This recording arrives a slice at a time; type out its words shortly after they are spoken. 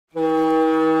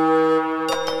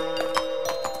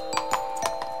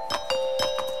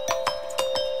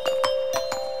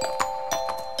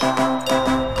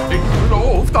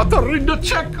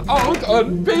checkout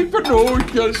een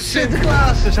pepernootje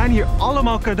Sinterklaas! Er zijn hier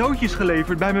allemaal cadeautjes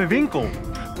geleverd bij mijn winkel.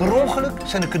 Per ongeluk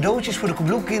zijn de cadeautjes voor de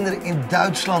Coolblue'kinderen in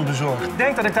Duitsland bezorgd. Ik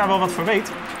denk dat ik daar wel wat voor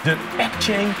weet. De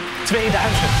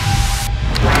Packchain2000.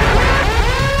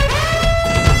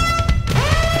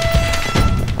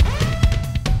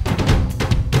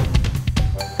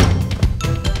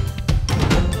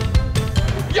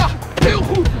 Heel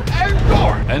goed, en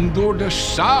door! En door de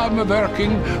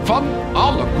samenwerking van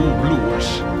alle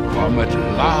Coolblue'ers kwam het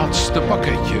laatste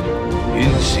pakketje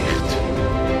in zicht.